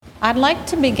I'd like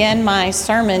to begin my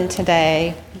sermon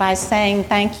today by saying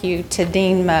thank you to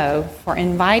Dean Moe for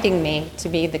inviting me to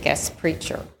be the guest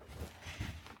preacher.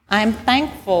 I'm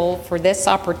thankful for this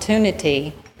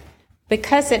opportunity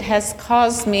because it has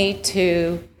caused me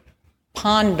to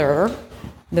ponder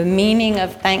the meaning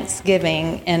of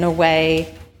Thanksgiving in a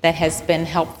way that has been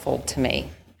helpful to me.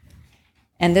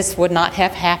 And this would not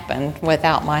have happened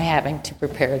without my having to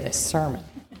prepare this sermon.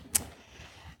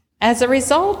 As a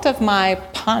result of my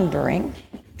pondering,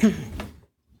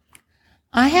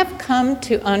 I have come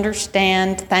to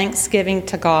understand thanksgiving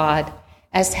to God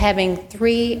as having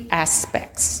three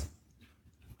aspects.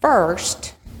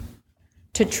 First,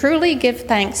 to truly give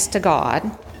thanks to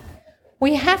God,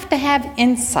 we have to have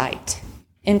insight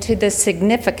into the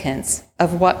significance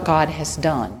of what God has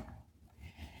done.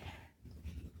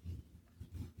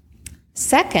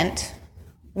 Second,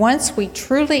 once we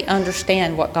truly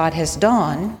understand what God has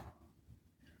done,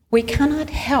 we cannot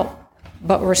help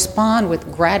but respond with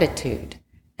gratitude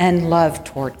and love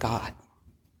toward God.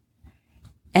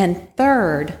 And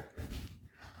third,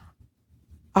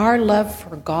 our love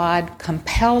for God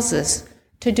compels us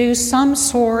to do some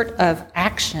sort of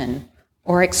action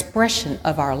or expression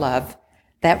of our love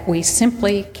that we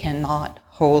simply cannot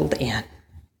hold in.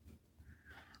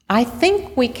 I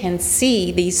think we can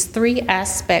see these three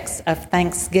aspects of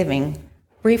thanksgiving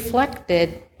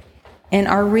reflected in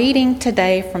our reading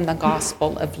today from the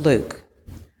Gospel of Luke.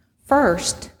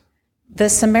 First, the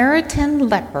Samaritan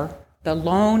leper, the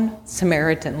lone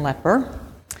Samaritan leper,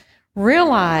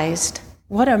 realized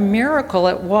what a miracle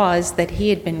it was that he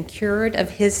had been cured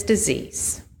of his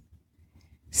disease.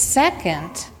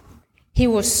 Second, he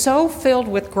was so filled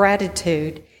with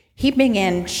gratitude, he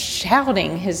began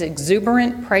shouting his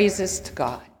exuberant praises to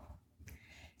God.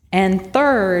 And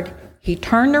third, he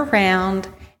turned around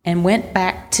and went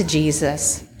back to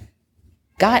Jesus,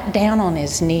 got down on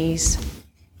his knees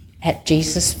at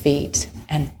Jesus' feet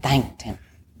and thanked him.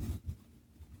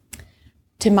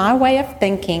 To my way of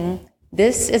thinking,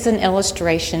 this is an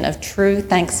illustration of true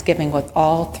thanksgiving with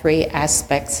all three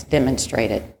aspects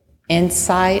demonstrated: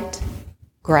 insight,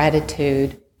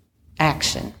 gratitude,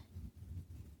 action.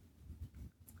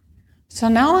 So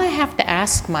now I have to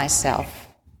ask myself,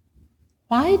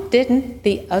 why didn't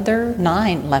the other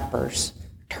 9 lepers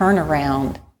turn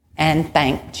around and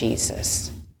thank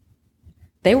Jesus?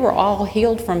 They were all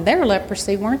healed from their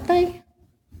leprosy, weren't they?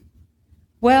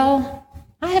 Well,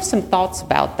 I have some thoughts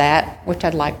about that, which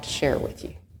I'd like to share with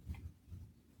you.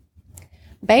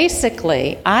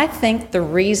 Basically, I think the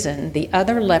reason the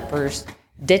other lepers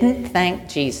didn't thank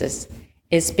Jesus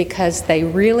is because they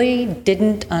really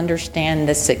didn't understand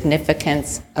the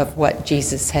significance of what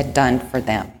Jesus had done for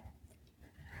them.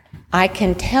 I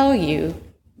can tell you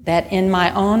that in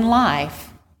my own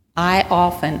life, I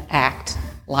often act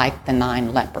like the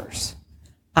 9 lepers.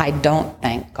 I don't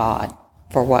thank God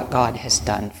for what God has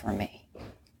done for me.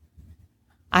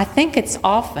 I think it's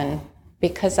often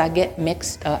because I get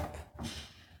mixed up.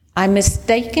 I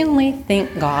mistakenly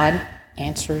think God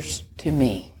answers to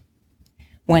me,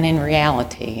 when in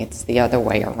reality, it's the other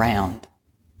way around.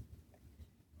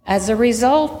 As a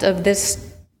result of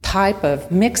this type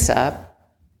of mix-up,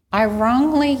 I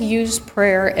wrongly use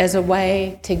prayer as a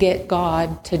way to get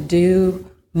God to do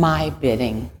my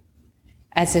bidding,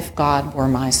 as if God were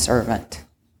my servant.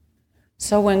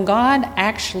 So when God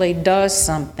actually does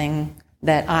something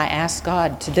that I ask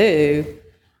God to do,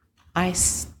 I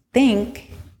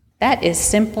think that is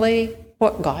simply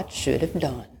what God should have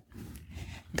done.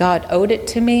 God owed it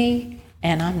to me,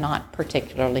 and I'm not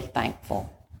particularly thankful.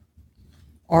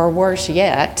 Or worse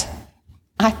yet,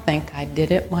 I think I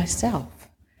did it myself,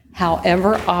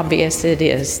 however obvious it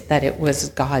is that it was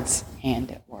God's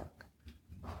hand at work.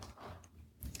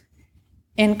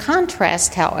 In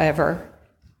contrast, however,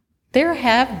 there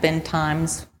have been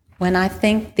times when I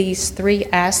think these three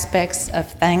aspects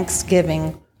of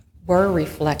thanksgiving were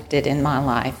reflected in my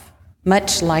life,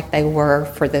 much like they were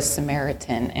for the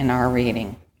Samaritan in our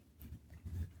reading.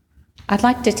 I'd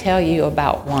like to tell you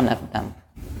about one of them.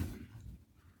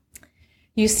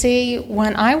 You see,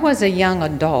 when I was a young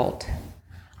adult,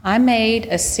 I made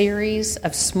a series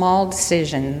of small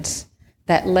decisions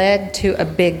that led to a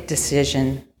big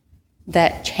decision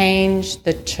that changed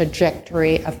the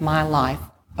trajectory of my life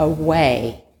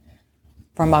away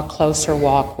from a closer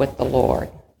walk with the Lord.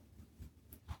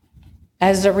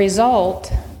 As a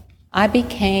result, I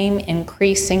became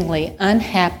increasingly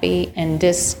unhappy and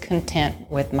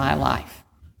discontent with my life,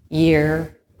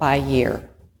 year by year.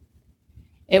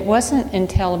 It wasn't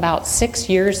until about 6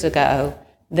 years ago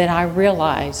that I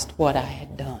realized what I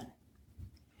had done.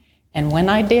 And when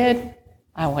I did,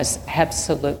 I was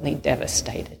absolutely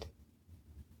devastated.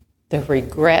 The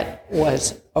regret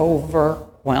was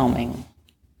overwhelming.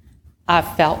 I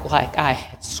felt like I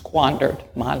had squandered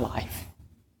my life.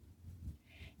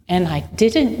 And I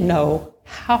didn't know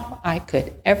how I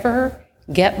could ever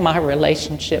get my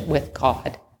relationship with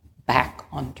God back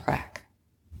on track.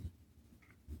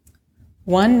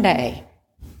 One day,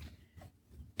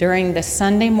 during the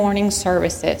Sunday morning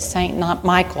service at St.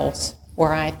 Michael's,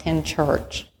 where I attend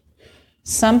church,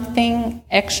 something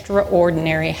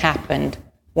extraordinary happened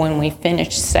when we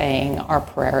finished saying our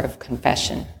prayer of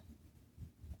confession.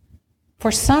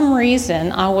 For some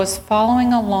reason, I was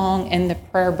following along in the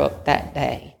prayer book that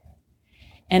day.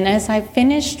 And as I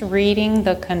finished reading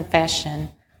the confession,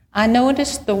 I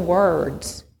noticed the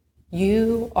words,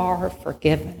 "You are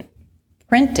forgiven,"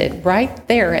 printed right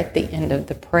there at the end of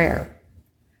the prayer.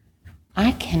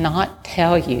 I cannot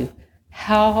tell you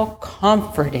how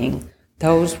comforting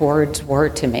those words were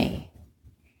to me.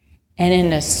 And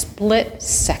in a split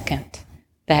second,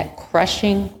 that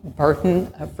crushing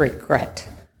burden of regret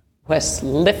was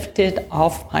lifted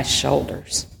off my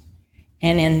shoulders.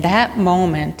 And in that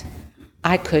moment,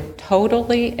 I could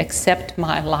totally accept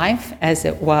my life as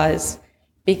it was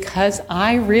because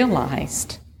I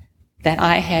realized that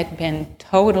I had been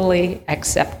totally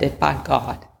accepted by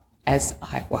God as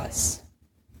I was.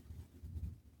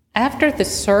 After the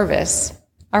service,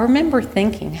 I remember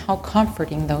thinking how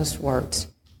comforting those words,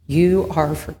 "You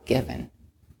are forgiven,"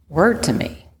 were to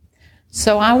me.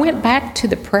 So I went back to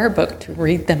the prayer book to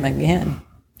read them again.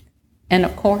 And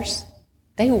of course,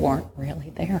 they weren't really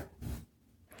there.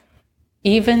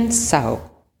 Even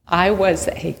so, I was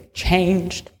a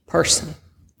changed person.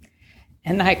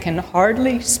 And I can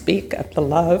hardly speak of the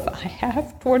love I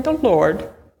have toward the Lord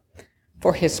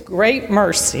for his great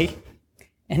mercy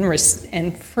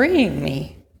and freeing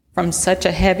me from such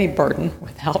a heavy burden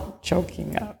without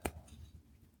choking up.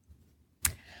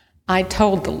 I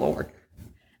told the Lord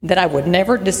that I would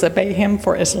never disobey him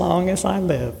for as long as I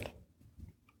lived.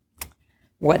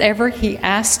 Whatever he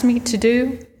asked me to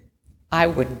do, I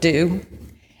would do,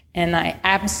 and I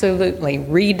absolutely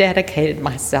rededicated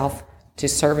myself to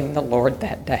serving the Lord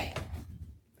that day.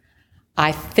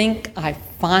 I think I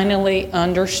finally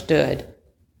understood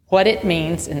what it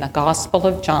means in the Gospel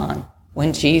of John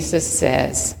when Jesus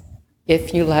says,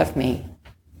 "If you love me,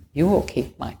 you will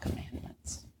keep my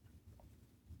commandments."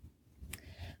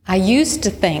 I used to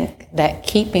think that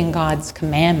keeping God's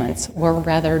commandments were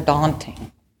rather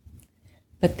daunting.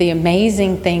 But the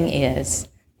amazing thing is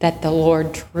that the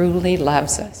Lord truly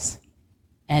loves us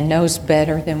and knows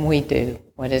better than we do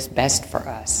what is best for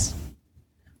us.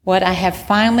 What I have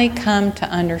finally come to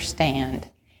understand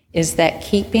is that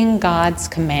keeping God's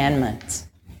commandments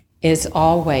is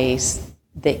always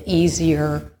the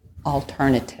easier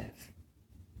alternative,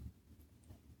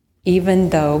 even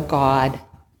though God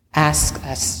asks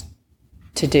us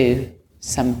to do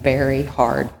some very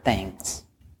hard things.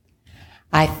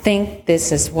 I think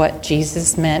this is what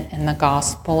Jesus meant in the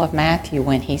Gospel of Matthew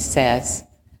when he says,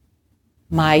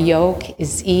 "My yoke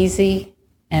is easy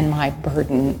and my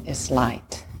burden is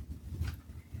light."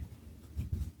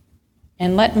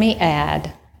 And let me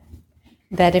add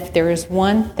that if there is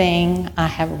one thing I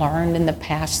have learned in the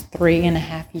past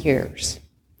 3.5 years,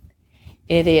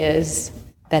 it is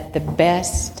that the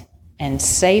best and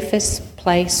safest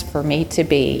place for me to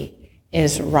be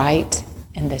is right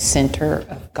in the center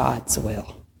of God's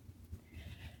will.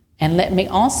 And let me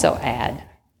also add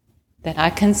that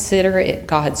I consider it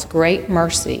God's great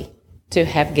mercy to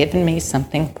have given me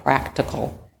something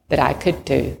practical that I could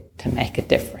do to make a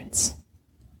difference.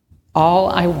 All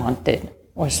I wanted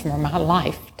was for my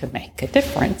life to make a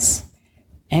difference,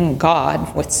 and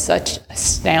God, with such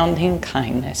astounding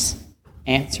kindness,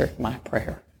 answered my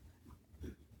prayer.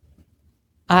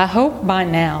 I hope by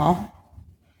now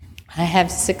I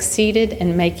have succeeded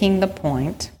in making the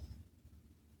point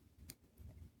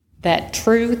that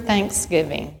true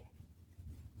thanksgiving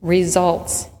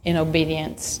results in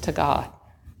obedience to God.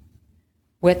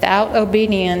 Without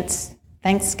obedience,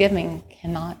 thanksgiving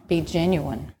cannot be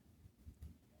genuine.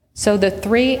 So the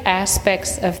 3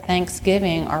 aspects of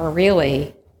thanksgiving are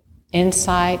really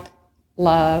insight,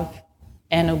 love,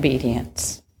 and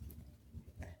obedience.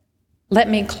 Let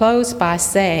me close by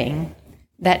saying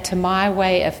that to my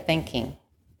way of thinking,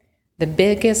 the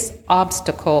biggest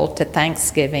obstacle to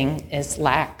thanksgiving is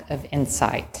lack of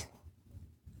insight.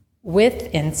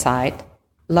 With insight,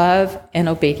 love and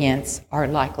obedience are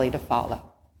likely to follow.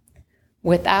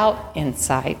 Without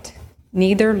insight,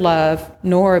 neither love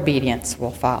nor obedience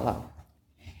will follow.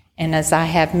 And as I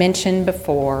have mentioned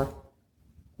before,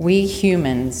 we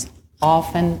humans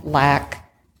often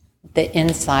lack the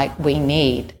insight we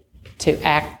need to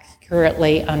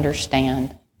accurately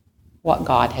understand what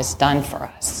God has done for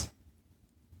us.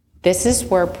 This is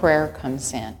where prayer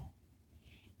comes in.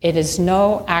 It is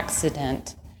no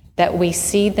accident that we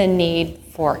see the need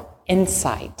for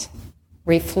insight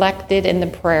reflected in the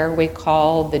prayer we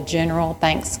call the general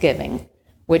thanksgiving,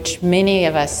 which many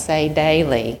of us say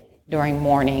daily during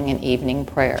morning and evening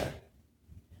prayer.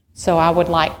 So I would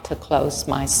like to close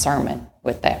my sermon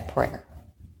with that prayer.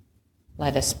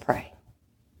 Let us pray.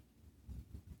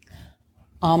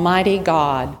 Almighty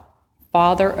God,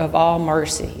 Father of all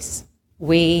mercies,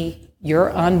 we, your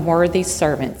unworthy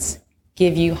servants,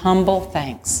 give you humble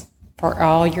thanks for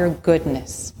all your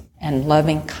goodness and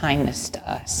loving kindness to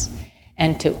us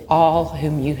and to all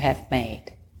whom you have made.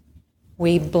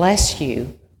 We bless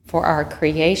you for our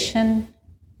creation,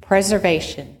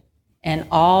 preservation, and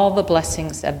all the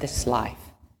blessings of this life,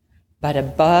 but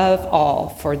above all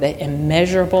for the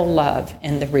immeasurable love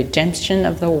and the redemption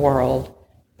of the world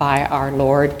by our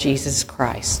Lord Jesus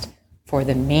Christ, for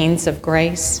the means of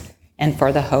grace and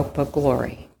for the hope of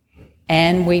glory.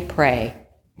 And we pray,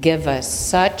 give us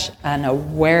such an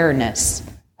awareness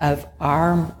of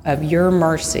your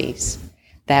mercies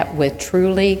that with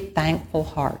truly thankful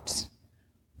hearts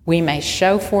we may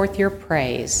show forth your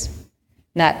praise,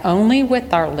 not only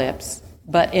with our lips,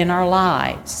 but in our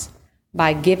lives,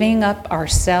 by giving up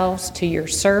ourselves to your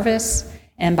service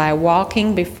and by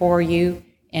walking before you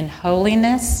in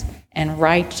holiness and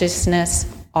righteousness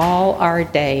all our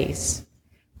days.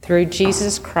 Through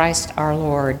Jesus Christ our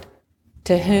Lord,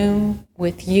 to whom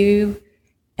with you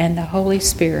and the Holy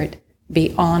Spirit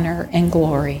be honor and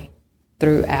glory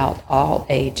throughout all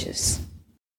ages.